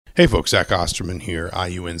Hey folks, Zach Osterman here,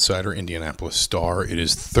 IU Insider, Indianapolis Star. It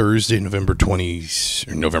is Thursday, November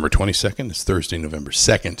 22nd. It's Thursday, November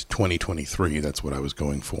 2nd, 2023. That's what I was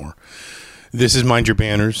going for. This is Mind Your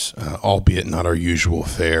Banners, albeit not our usual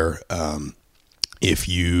fare. If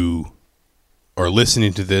you are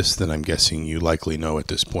listening to this, then I'm guessing you likely know at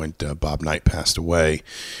this point Bob Knight passed away,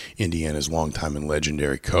 Indiana's longtime and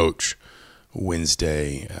legendary coach.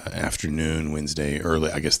 Wednesday afternoon, Wednesday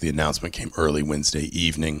early, I guess the announcement came early Wednesday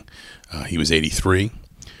evening. He was 83.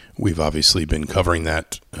 We've obviously been covering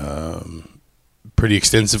that pretty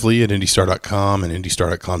extensively at IndyStar.com and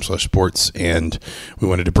IndyStar.com/sports, and we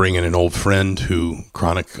wanted to bring in an old friend who,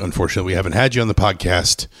 Chronic, unfortunately, we haven't had you on the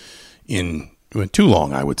podcast in too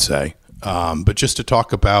long, I would say, but just to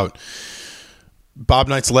talk about Bob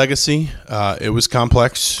Knight's legacy. It was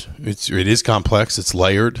complex. It is complex. It's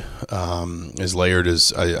layered. As layered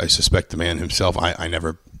as I suspect the man himself. I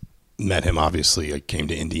never met him, obviously. I came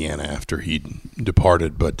to Indiana after he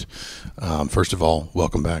departed. But first of all,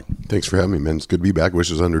 welcome back. Thanks for having me, man. It's good to be back. Wish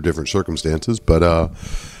it was under different circumstances, but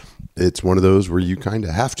it's one of those where you kind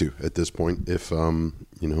of have to at this point. If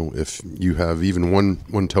if you have even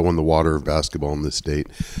one toe in the water of basketball in this state.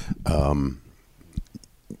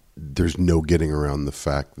 There's no getting around the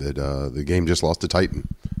fact that the game just lost to Titan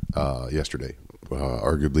yesterday.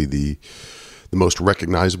 Arguably the most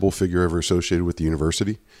recognizable figure ever associated with the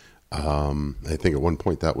university. I think at one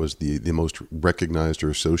point that was the most recognized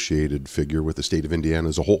or associated figure with the state of Indiana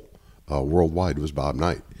as a whole. Worldwide was Bob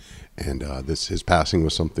Knight. And his passing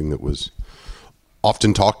was something that was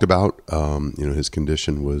often talked about. His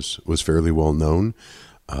condition was fairly well known.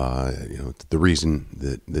 The reason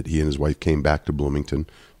that he and his wife came back to Bloomington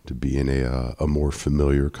to be in a more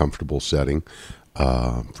familiar, comfortable setting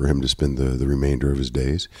for him to spend the remainder of his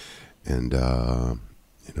days. And, I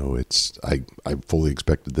fully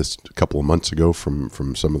expected this a couple of months ago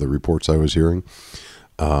from some of the reports I was hearing.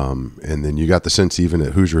 And then you got the sense even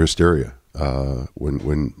at Hoosier Hysteria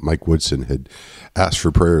when Mike Woodson had asked for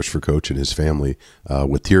prayers for Coach and his family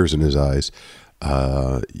with tears in his eyes,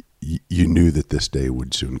 you knew that this day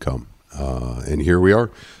would soon come. And here we are.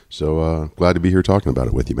 So glad to be here talking about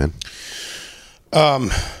it with you, man.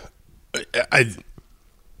 I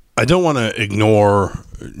don't want to ignore,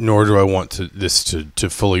 nor do I want this to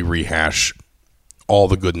fully rehash all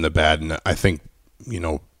the good and the bad. And I think,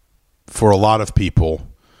 for a lot of people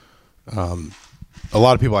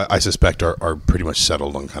I suspect are pretty much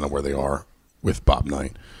settled on kind of where they are with Bob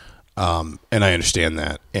Knight. And I understand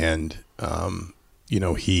that. And,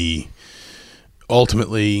 he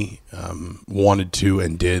ultimately wanted to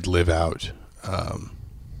and did live out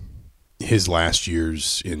his last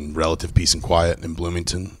years in relative peace and quiet in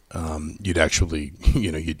Bloomington. You'd actually,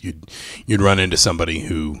 you'd run into somebody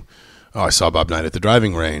who, I saw Bob Knight at the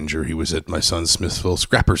driving range, or he was at my son's Smithville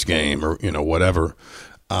Scrappers game, or whatever.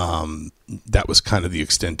 That was kind of the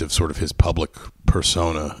extent of sort of his public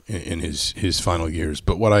persona in his final years.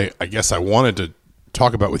 But what I guess I wanted to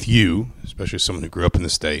talk about with you, especially someone who grew up in the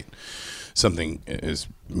state, something, as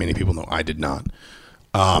many people know, I did not,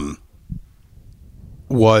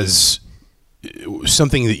 was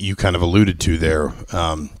something that you kind of alluded to there,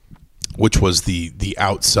 which was the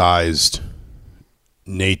outsized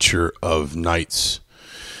nature of Knight's,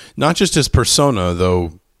 not just his persona,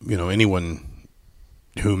 though, anyone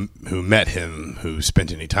who met him, who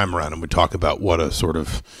spent any time around him, would talk about what a sort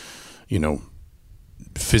of,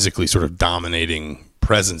 physically sort of dominating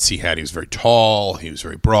presence he had. He was very tall. He was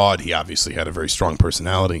very broad. He obviously had a very strong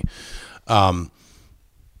personality. But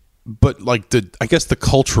I guess the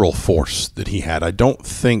cultural force that he had, I don't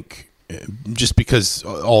think, just because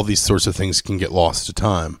all these sorts of things can get lost to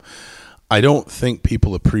time, I don't think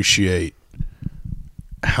people appreciate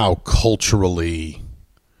how culturally,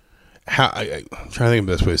 I'm trying to think of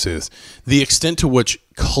the best way to say this, the extent to which,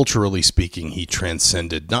 culturally speaking, he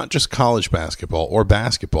transcended not just college basketball or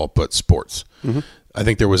basketball, but sports. Mm-hmm. I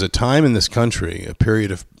think there was a time in this country, a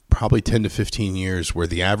period of probably 10 to 15 years, where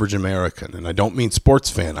the average American, and I don't mean sports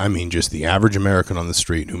fan, I mean just the average American on the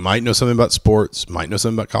street who might know something about sports, might know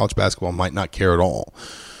something about college basketball, might not care at all,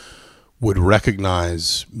 would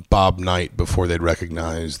recognize Bob Knight before they'd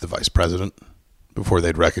recognize the vice president, before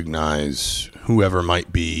they'd recognize whoever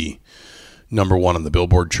might be number one on the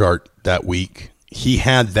Billboard chart that week. He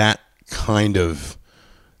had that kind of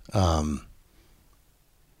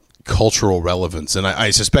cultural relevance, and I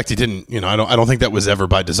suspect he didn't. I don't think that was ever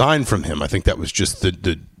by design from him. I think that was just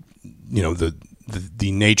the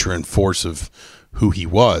nature and force of who he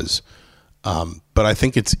was. But I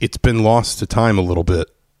think it's been lost to time a little bit.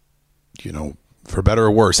 For better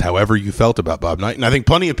or worse, however you felt about Bob Knight, and I think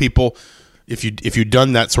plenty of people, if you'd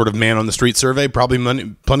done that sort of man on the street survey, probably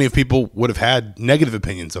plenty of people would have had negative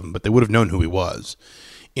opinions of him, but they would have known who he was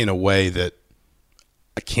in a way that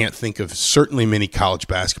I can't think of certainly many college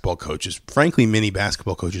basketball coaches, frankly, many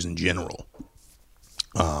basketball coaches in general,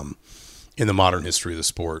 in the modern history of the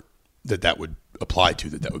sport that would apply to,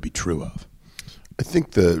 that would be true of. I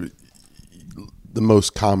think the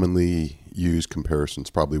most commonly used comparison is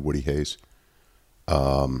probably Woody Hayes,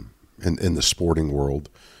 in the sporting world.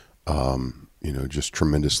 Just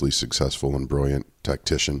tremendously successful and brilliant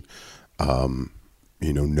tactician.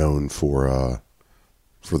 Known for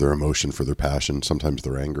their emotion, for their passion, sometimes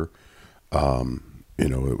their anger.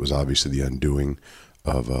 It was obviously the undoing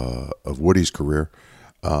of Woody's career.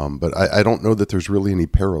 But I don't know that there's really any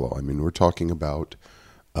parallel. I mean, we're talking about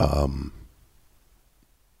one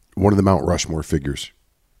of the Mount Rushmore figures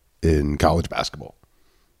in college basketball.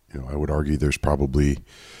 I would argue there's probably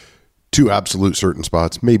two absolute certain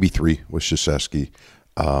spots, maybe three with Krzyzewski.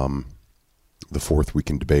 The fourth we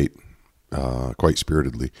can debate quite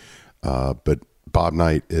spiritedly. But Bob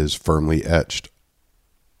Knight is firmly etched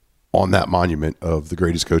on that monument of the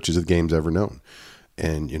greatest coaches the game's ever known.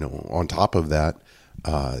 And, on top of that,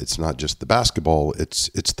 it's not just the basketball, it's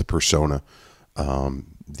the persona,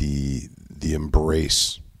 the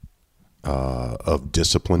embrace of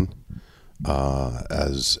discipline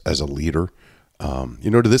as a leader.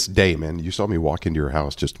 To this day, man, you saw me walk into your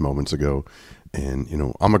house just moments ago, and,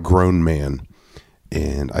 I'm a grown man,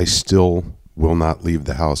 and I still will not leave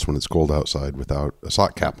the house when it's cold outside without a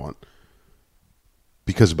sock cap on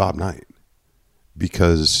because of Bob Knight.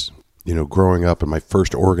 Because, growing up in my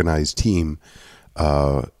first organized team,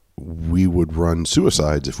 we would run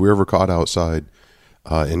suicides if we were ever caught outside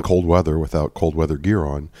in cold weather without cold weather gear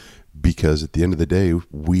on, because at the end of the day,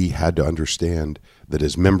 we had to understand that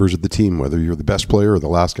as members of the team, whether you're the best player or the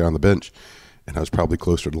last guy on the bench, and I was probably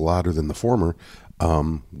closer to the latter than the former,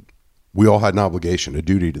 we all had an obligation, a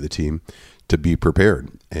duty to the team to be prepared.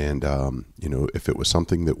 And, if it was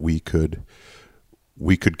something that we could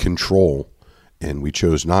control and we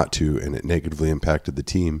chose not to, and it negatively impacted the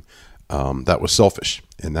team, that was selfish.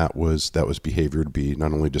 And that was behavior to be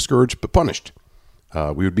not only discouraged, but punished.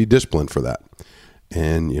 We would be disciplined for that.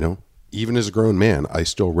 And, even as a grown man, I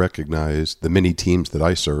still recognize the many teams that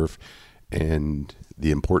I serve and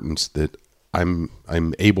the importance that I'm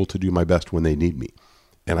able to do my best when they need me.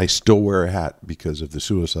 And I still wear a hat because of the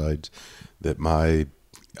suicides that my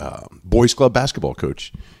boys club basketball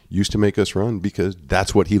coach used to make us run, because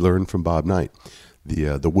that's what he learned from Bob Knight,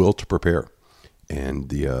 the will to prepare and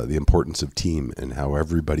the importance of team and how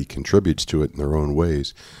everybody contributes to it in their own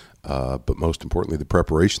ways. But most importantly, the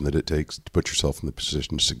preparation that it takes to put yourself in the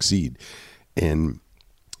position to succeed. And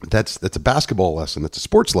that's a basketball lesson. It's a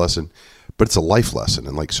sports lesson, but it's a life lesson.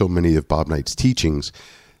 And like so many of Bob Knight's teachings,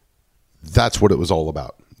 that's what it was all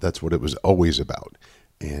about. That's what it was always about.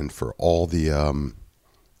 And for all the,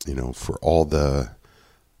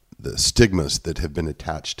 the stigmas that have been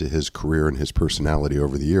attached to his career and his personality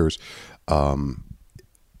over the years,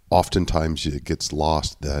 oftentimes it gets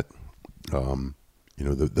lost that,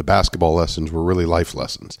 the basketball lessons were really life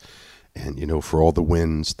lessons. And, for all the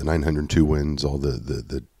wins, the 902 wins, all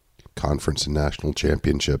the conference and national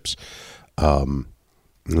championships, it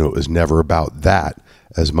was never about that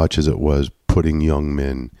as much as it was putting young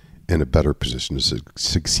men in a better position to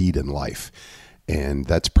succeed in life. And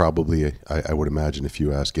that's probably, I would imagine, if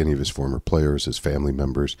you ask any of his former players, his family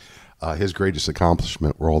members, his greatest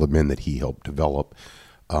accomplishment were all the men that he helped develop.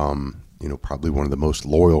 Probably one of the most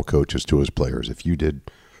loyal coaches to his players. If you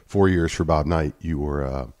did 4 years for Bob Knight, you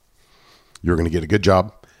were going to get a good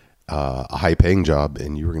job, a high-paying job,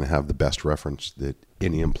 and you were going to have the best reference that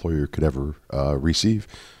any employer could ever receive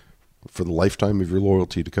for the lifetime of your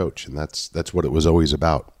loyalty to coach. And that's what it was always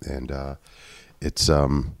about. And it's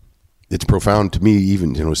profound to me.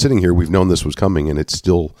 Even sitting here, we've known this was coming, and it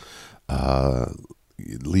still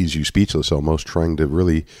it leaves you speechless almost, trying to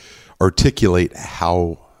really articulate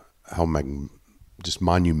how just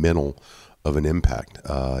monumental of an impact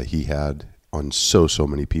he had on so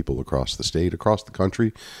many people across the state, across the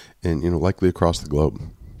country, and likely across the globe.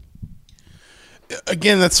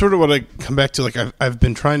 Again, that's sort of what I come back to. Like I've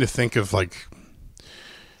been trying to think of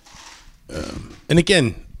and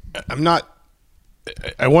again,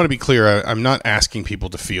 I want to be clear. I'm not asking people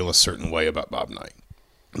to feel a certain way about Bob Knight.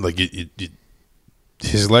 Like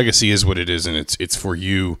his legacy is what it is, and it's for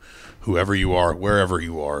you, whoever you are, wherever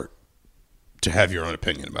you are, to have your own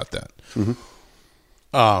opinion about that. Mm-hmm.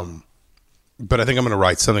 But I think I'm going to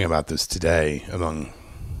write something about this today, among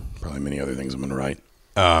probably many other things I'm going to write.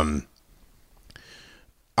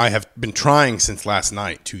 I have been trying since last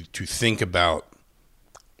night to think about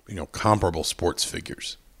comparable sports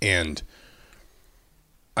figures. And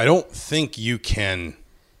I don't think that you can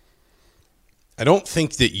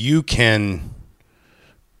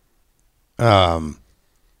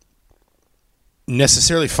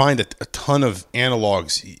necessarily find a ton of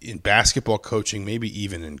analogs in basketball coaching, maybe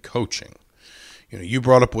even in coaching. You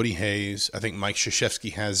brought up Woody Hayes. I think Mike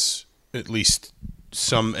Krzyzewski has at least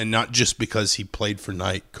some, and not just because he played for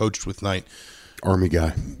Knight, coached with Knight. Army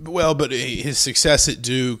guy. Well, but his success at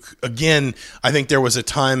Duke, again, I think there was a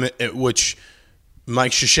time at which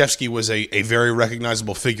Mike Krzyzewski was a very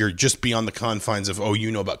recognizable figure just beyond the confines of,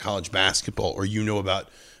 about college basketball, or about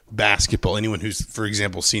basketball. Anyone who's, for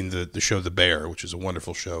example, seen the show The Bear, which is a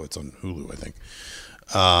wonderful show. It's on Hulu, I think.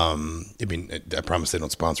 I promise they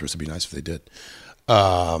don't sponsor us. It'd be nice if they did.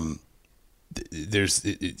 There's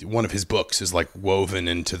one of his books is like woven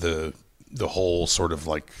into the whole sort of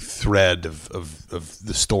like thread of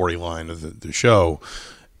the storyline of the show,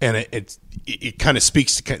 and it kind of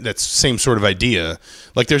speaks to that same sort of idea.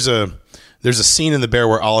 Like there's a scene in The Bear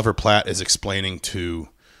where Oliver Platt is explaining to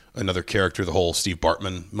another character the whole Steve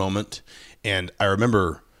Bartman moment, and I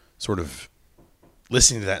remember sort of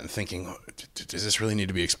listening to that and thinking, does this really need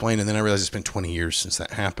to be explained? And then I realized it's been 20 years since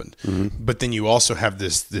that happened. Mm-hmm. But then you also have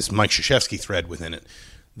this Mike Krzyzewski thread within it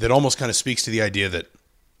that almost kind of speaks to the idea that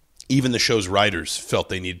even the show's writers felt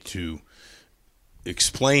they needed to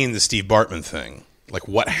explain the Steve Bartman thing, like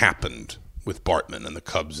what happened with Bartman and the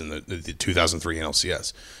Cubs in the 2003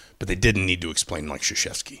 NLCS, but they didn't need to explain Mike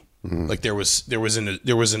Krzyzewski. Mm-hmm. Like there was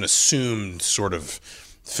an assumed sort of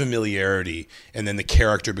familiarity, and then the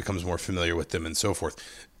character becomes more familiar with them and so forth.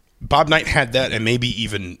 Bob Knight had that, and maybe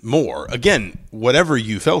even more. Again, whatever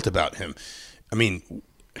you felt about him. I mean,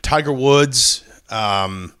 Tiger Woods,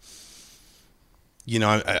 I've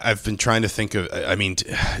been trying to think of,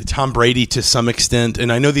 Tom Brady to some extent,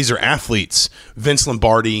 and I know these are athletes. Vince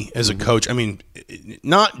Lombardi as a coach. I mean,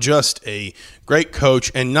 not just a great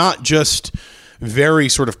coach, and not just very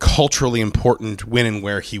sort of culturally important when and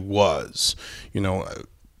where he was.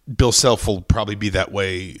 Bill Self will probably be that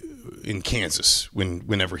way in Kansas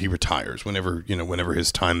whenever he retires, whenever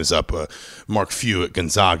his time is up. Mark Few at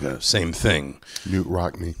Gonzaga, same thing. Newt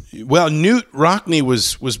Rockne. Well, Newt Rockne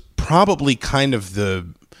was probably kind of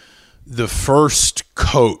the first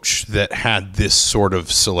coach that had this sort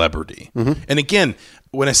of celebrity. Mm-hmm. And again,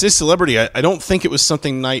 when I say celebrity, I don't think it was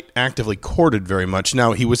something Knight actively courted very much.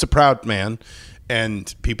 Now, he was a proud man,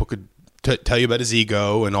 and people could tell you about his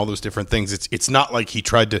ego and all those different things. It's not like he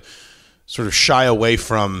tried to sort of shy away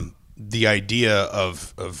from the idea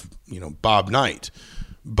of Bob Knight,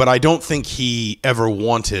 but I don't think he ever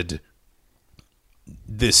wanted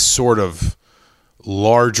this sort of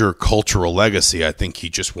larger cultural legacy. I think he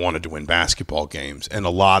just wanted to win basketball games, and a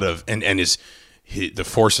lot of and the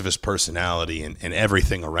force of his personality and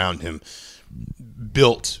everything around him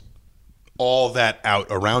built all that out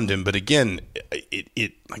around him. But again,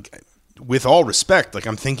 it like, with all respect, like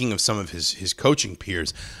I'm thinking of some of his coaching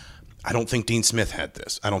peers. I don't think Dean Smith had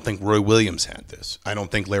this. I don't think Roy Williams had this. I don't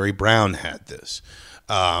think Larry Brown had this.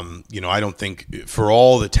 I don't think, for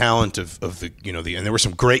all the talent of the and there were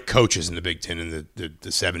some great coaches in the Big Ten in the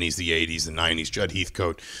 70s, the 80s, the 90s. Judd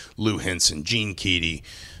Heathcote, Lou Henson, Gene Keady.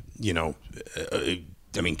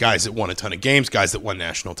 Guys that won a ton of games, guys that won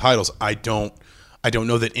national titles. I don't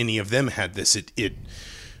know that any of them had this.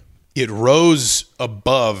 It rose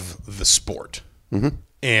above the sport. Mm-hmm.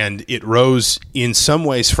 And it rose in some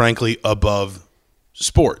ways, frankly, above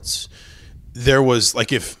sports. There was,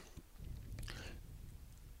 like, if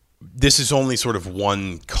this is only sort of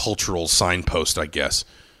one cultural signpost, I guess,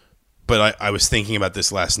 but I was thinking about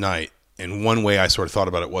this last night, and one way I sort of thought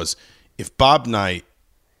about it was if Bob Knight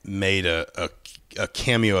made a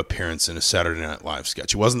cameo appearance in a Saturday Night Live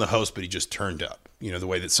sketch. He wasn't the host, but he just turned up, the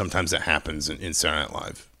way that sometimes that happens in Saturday Night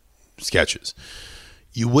Live sketches.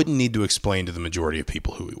 You wouldn't need to explain to the majority of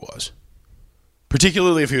people who he was,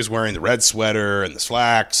 particularly if he was wearing the red sweater and the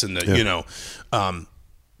slacks and the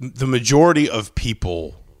majority of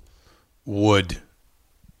people would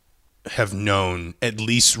have known, at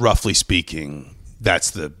least roughly speaking,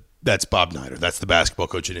 that's Bob Knight, or that's the basketball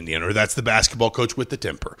coach at Indiana, or that's the basketball coach with the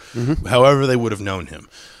temper. Mm-hmm. However they would have known him.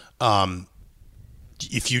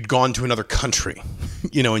 If you'd gone to another country,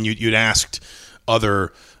 and you'd asked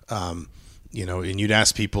other and you'd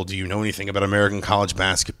ask people, do you know anything about American college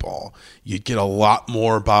basketball? You'd get a lot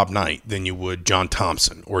more Bob Knight than you would John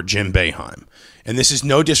Thompson or Jim Boeheim. And this is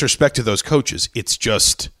no disrespect to those coaches. It's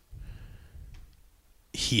just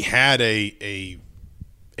he had a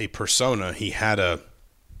persona. He had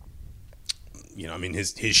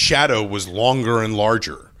his shadow was longer and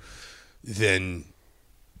larger than,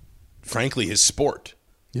 frankly, his sport.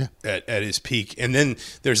 Yeah. At his peak. And then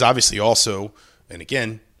there's obviously also, and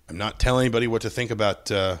again, I'm not telling anybody what to think about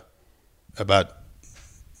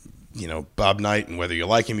Bob Knight and whether you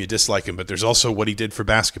like him, you dislike him, but there's also what he did for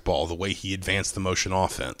basketball, the way he advanced the motion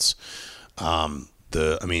offense.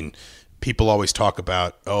 People always talk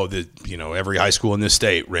about, every high school in this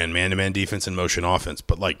state ran man-to-man defense and motion offense,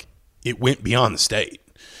 but it went beyond the state.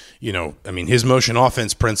 His motion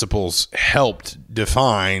offense principles helped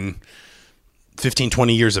define 15,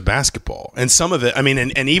 20 years of basketball. And some of it,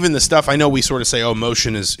 and even the stuff, I know we sort of say,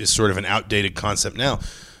 motion is sort of an outdated concept now,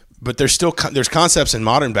 but there's concepts in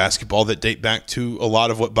modern basketball that date back to a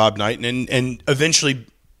lot of what Bob Knight and eventually,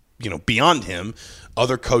 beyond him,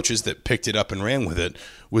 other coaches that picked it up and ran with it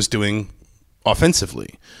was doing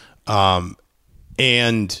offensively. And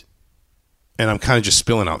I'm kind of just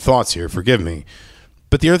spilling out thoughts here, forgive me.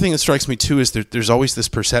 But the other thing that strikes me too is there's always this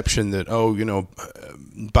perception that,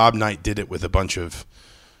 Bob Knight did it with a bunch of,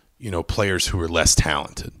 players who were less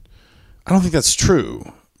talented. I don't think that's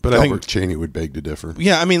true. But Albert Chaney would beg to differ.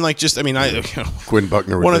 Yeah, Quinn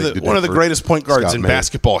Buckner would one beg to differ. One of the greatest point guards Scott in May.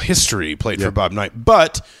 basketball history played for Bob Knight.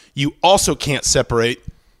 But you also can't separate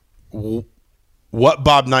what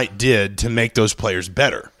Bob Knight did to make those players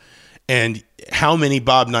better. And how many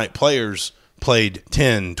Bob Knight players played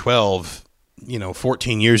 10, 12,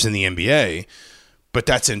 14 years in the NBA, but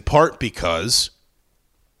that's in part because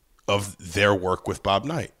of their work with Bob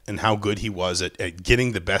Knight and how good he was at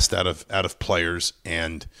getting the best out of players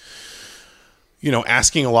and,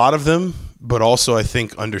 asking a lot of them, but also I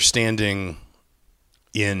think understanding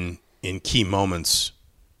in key moments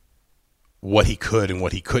what he could and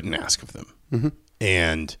what he couldn't ask of them. Mm-hmm.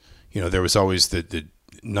 And, there was always the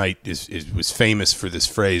Knight was famous for this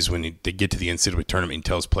phrase when they get to the NCAA tournament and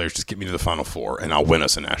tells players, just get me to the Final Four and I'll win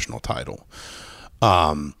us a national title.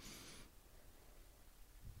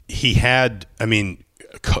 He had,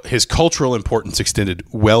 his cultural importance extended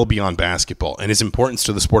well beyond basketball, and his importance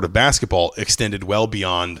to the sport of basketball extended well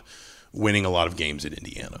beyond winning a lot of games at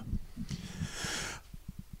Indiana.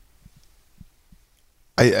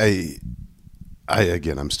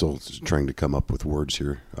 I'm still trying to come up with words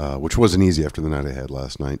here, which wasn't easy after the night I had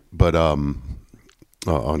last night. But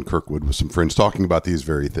on Kirkwood with some friends talking about these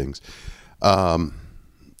very things.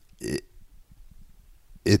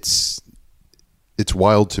 It's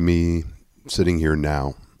wild to me sitting here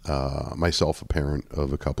now, myself a parent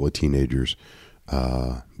of a couple of teenagers,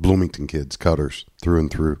 Bloomington kids, cutters through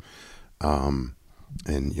and through. And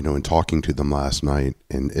talking to them last night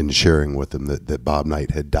and sharing with them that Bob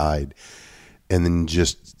Knight had died. And then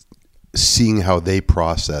just seeing how they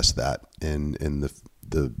process that and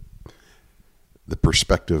the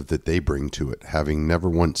perspective that they bring to it, having never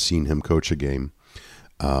once seen him coach a game.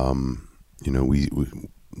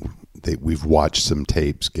 We've watched some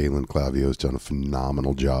tapes. Galen Clavio's done a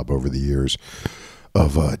phenomenal job over the years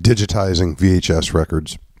of digitizing VHS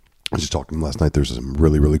records. I was just talking to him last night. There's some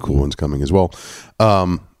really, really cool ones coming as well.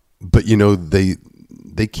 But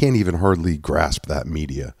they can't even hardly grasp that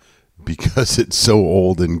media, because it's so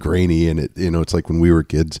old and grainy, and it's like when we were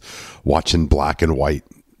kids watching black and white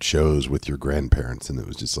shows with your grandparents, and it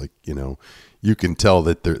was just like, you can tell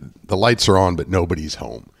that the lights are on, but nobody's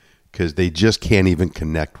home, because they just can't even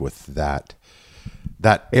connect with that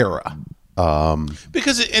era.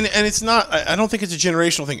 Because it's not, I don't think it's a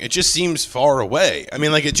generational thing. It just seems far away.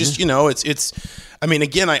 It just,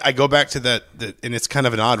 again, I go back to that, and it's kind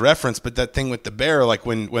of an odd reference, but that thing with the bear, like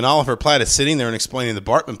when Oliver Platt is sitting there and explaining the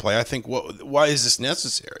Bartman play, I think, why is this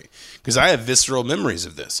necessary? Because I have visceral memories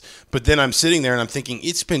of this. But then I'm sitting there and I'm thinking,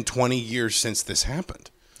 it's been 20 years since this happened.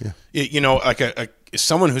 Yeah.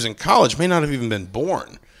 Someone who's in college may not have even been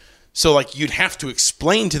born. So, you'd have to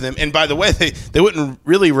explain to them. And by the way, they wouldn't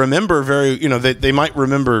really remember they might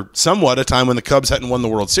remember somewhat a time when the Cubs hadn't won the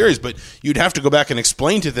World Series, but you'd have to go back and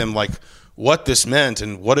explain to them, what this meant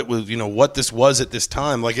and what it was, what this was at this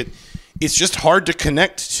time. It's just hard to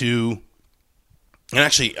connect to. And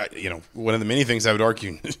actually, one of the many things I would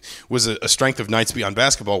argue was a strength of Knights beyond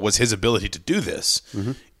basketball was his ability to do this.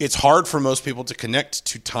 Mm-hmm. It's hard for most people to connect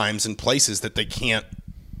to times and places that they can't,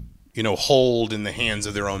 hold in the hands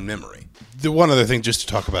of their own memory. The one other thing just to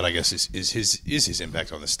talk about, I guess, is his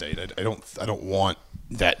impact on the state. I don't want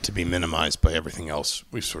that to be minimized by everything else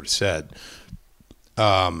we've sort of said.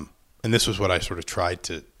 And this was what I sort of tried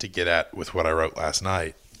to get at with what I wrote last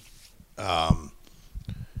night. That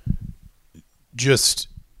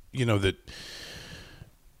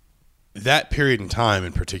period in time,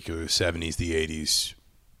 in particular, the 70s, the 80s,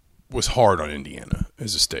 was hard on Indiana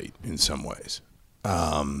as a state in some ways.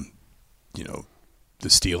 The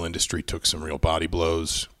steel industry took some real body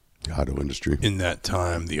blows. The auto industry. in that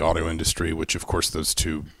time, the auto industry, which of course those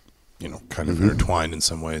two, kind of intertwined in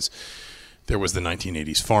some ways. There was the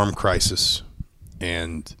 1980s farm crisis,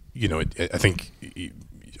 and I think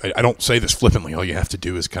I don't say this flippantly. All you have to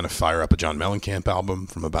do is kind of fire up a John Mellencamp album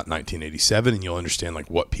from about 1987, and you'll understand like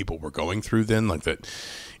what people were going through then. Like that,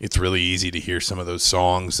 it's really easy to hear some of those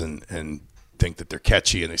songs and think that they're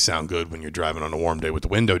catchy and they sound good when you're driving on a warm day with the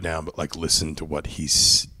window down. But like, listen to what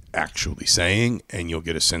he's actually saying, and you'll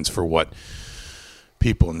get a sense for what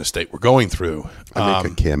people in the state were going through. I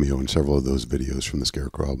make a cameo in several of those videos from the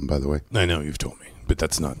Scarecrow album, by the way. I know you've told me, but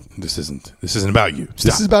that's not. This isn't about you. Stop.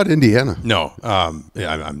 This is about Indiana. No,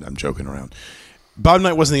 I'm joking around. Bob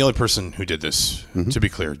Knight wasn't the only person who did this. To be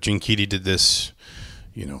clear, Gene Keady did this.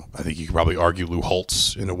 I think you could probably argue Lou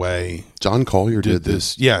Holtz in a way. John Collier did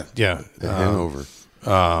this. Yeah. At Hanover.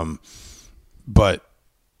 But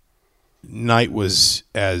Knight was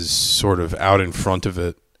as sort of out in front of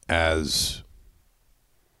it as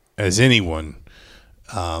anyone,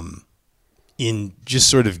 in just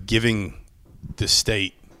sort of giving the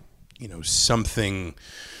state, something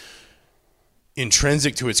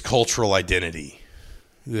intrinsic to its cultural identity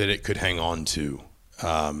that it could hang on to,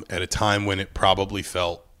 at a time when it probably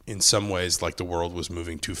felt in some ways like the world was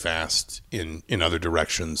moving too fast in other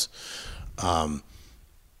directions.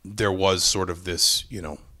 There was sort of this,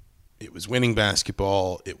 it was winning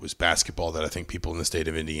basketball. It was basketball that I think people in the state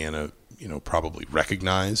of Indiana, probably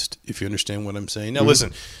recognized, if you understand what I'm saying. Now,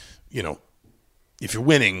 listen, if you're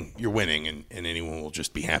winning, you're winning, and anyone will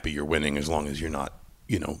just be happy you're winning as long as you're not,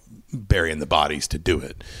 burying the bodies to do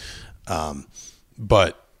it.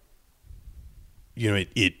 But,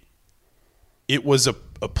 it was a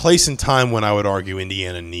place and time when I would argue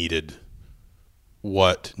Indiana needed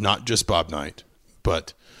what not just Bob Knight,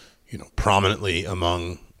 but, prominently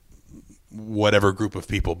among whatever group of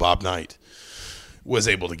people Bob Knight was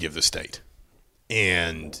able to give the state.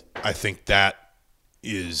 And I think that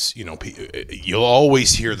is, you'll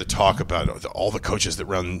always hear the talk about all the coaches that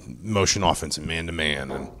run motion offense and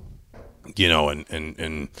man-to-man and,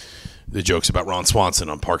 and the jokes about Ron Swanson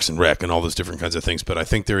on Parks and Rec and all those different kinds of things. But I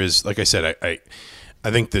think there is, like I said, I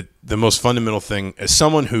think that the most fundamental thing, as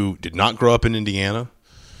someone who did not grow up in Indiana,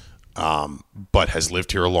 but has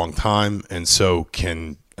lived here a long time, and so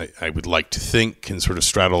I would like to think can sort of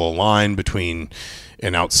straddle a line between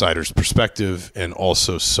an outsider's perspective and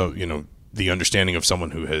also the understanding of someone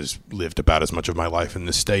who has lived about as much of my life in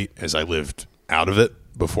this state as I lived out of it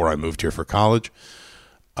before I moved here for college.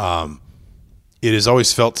 It has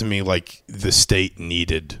always felt to me like the state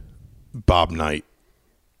needed Bob Knight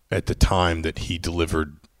at the time that he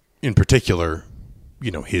delivered, in particular,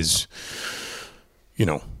 his,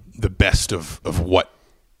 the best of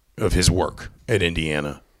his work at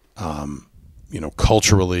Indiana,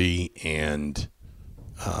 culturally and,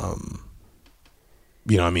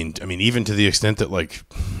 even to the extent that like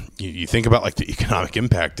you think about like the economic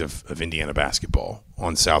impact of Indiana basketball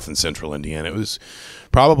on South and Central Indiana, it was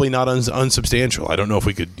probably not unsubstantial. I don't know if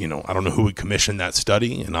we could, I don't know who would commission that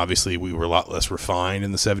study. And obviously we were a lot less refined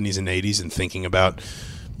in the 70s and 80s in thinking about,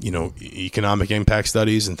 economic impact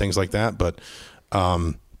studies and things like that. But,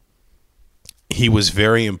 he was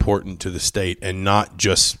very important to the state, and not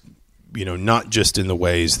just in the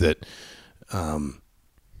ways that,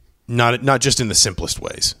 not just in the simplest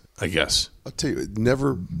ways, I guess. I'll tell you,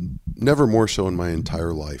 never more so in my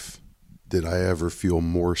entire life did I ever feel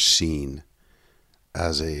more seen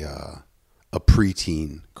as a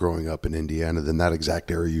preteen growing up in Indiana than that exact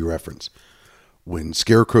era you reference. When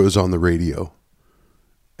Scarecrow's on the radio,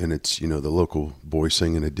 and it's the local boy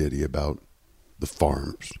singing a ditty about the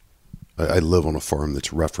farms. I live on a farm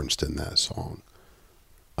that's referenced in that song.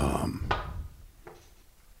 Call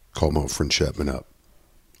my old friend Shepman up.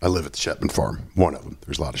 I live at the Shepman farm, one of them.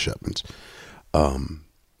 There's a lot of Shepmans.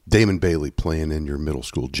 Damon Bailey playing in your middle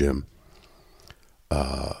school gym.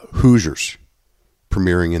 Hoosiers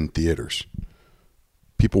premiering in theaters.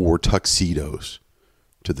 People wore tuxedos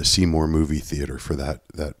to the Seymour movie theater for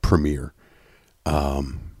that premiere.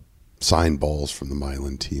 Signed balls from the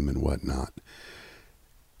Milan team and whatnot.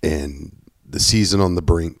 And the season on the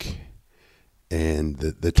brink, and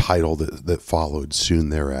the title that followed soon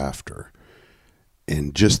thereafter,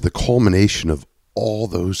 and just the culmination of all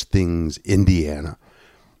those things, Indiana,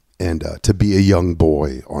 and to be a young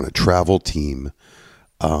boy on a travel team,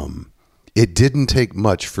 it didn't take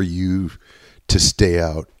much for you to stay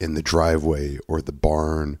out in the driveway or the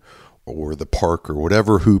barn or the park or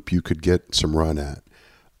whatever hoop you could get some run at,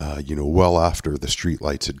 well after the street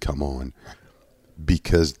lights had come on.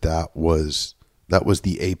 Because that was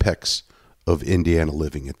the apex of Indiana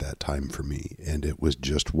living at that time for me. And it was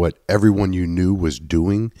just what everyone you knew was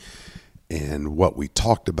doing and what we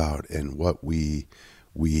talked about and what we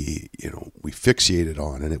fixated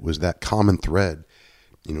on. And it was that common thread,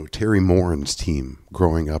 Terry Morin's team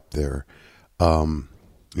growing up there, one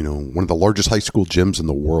of the largest high school gyms in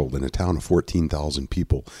the world in a town of 14,000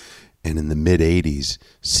 people. And in the mid 80s,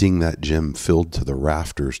 seeing that gym filled to the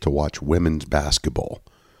rafters to watch women's basketball,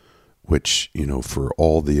 which, for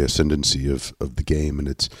all the ascendancy of the game and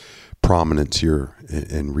its prominence here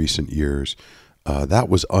in recent years, that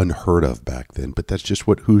was unheard of back then. But that's just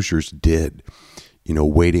what Hoosiers did,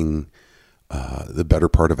 waiting the better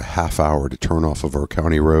part of a half hour to turn off of our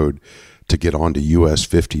county road to get onto US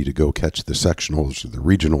 50 to go catch the sectionals or the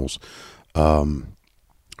regionals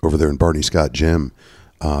over there in Barney Scott Gym,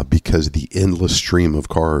 because the endless stream of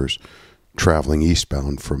cars traveling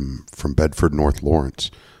eastbound from Bedford, North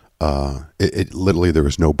Lawrence, it literally, there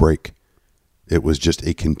was no break. It was just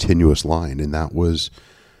a continuous line, and that was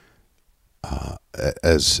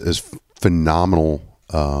as phenomenal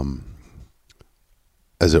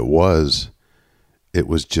as it was. It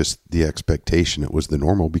was just the expectation. It was the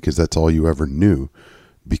normal, because that's all you ever knew,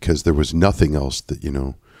 because there was nothing else that,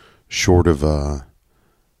 short of a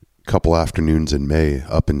couple afternoons in May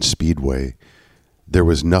up in Speedway, there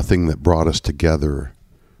was nothing that brought us together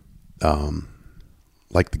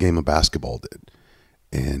like the game of basketball did.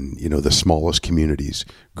 And, the smallest communities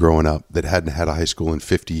growing up that hadn't had a high school in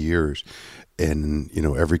 50 years. And,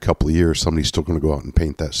 every couple of years, somebody's still going to go out and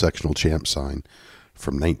paint that sectional champ sign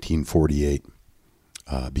from 1948.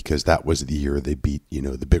 Because that was the year they beat,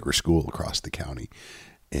 the bigger school across the county,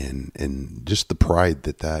 and just the pride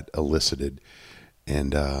that elicited,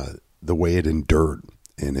 and the way it endured,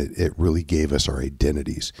 and it really gave us our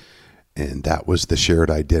identities, and that was the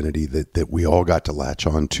shared identity that we all got to latch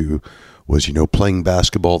on to, was playing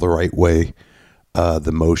basketball the right way,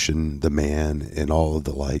 the motion, the man, and all of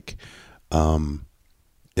the like, and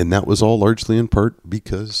that was all largely in part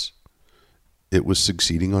because it was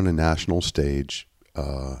succeeding on a national stage.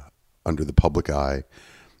 Under the public eye,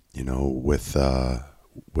 with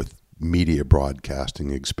media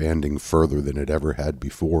broadcasting expanding further than it ever had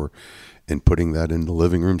before, and putting that in the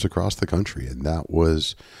living rooms across the country. And that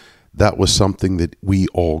was something that we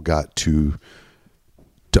all got to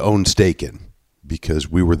own stake in, because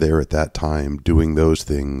we were there at that time doing those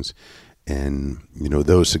things, and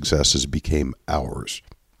those successes became ours.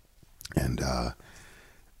 And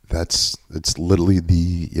it's literally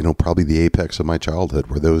the, probably the apex of my childhood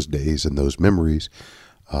were those days and those memories.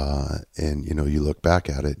 And, you look back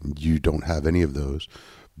at it and you don't have any of those,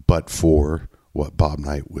 but for what Bob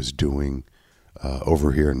Knight was doing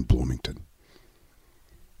over here in Bloomington.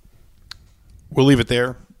 We'll leave it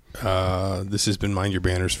there. This has been Mind Your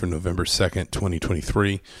Banners for November 2nd,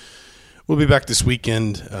 2023. We'll be back this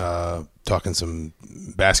weekend talking some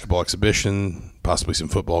basketball exhibition, possibly some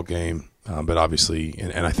football game. But obviously,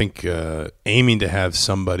 and I think aiming to have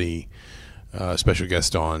somebody, special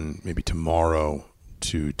guest on maybe tomorrow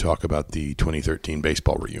to talk about the 2013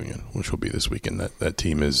 baseball reunion, which will be this weekend. That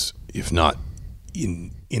team is, if not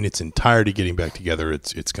in its entirety getting back together,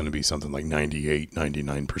 it's going to be something like 98,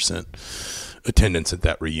 99% attendance at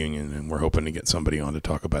that reunion, and we're hoping to get somebody on to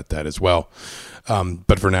talk about that as well.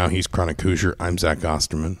 But for now, he's Chronic Hoosier. I'm Zach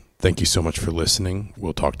Osterman. Thank you so much for listening.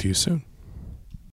 We'll talk to you soon.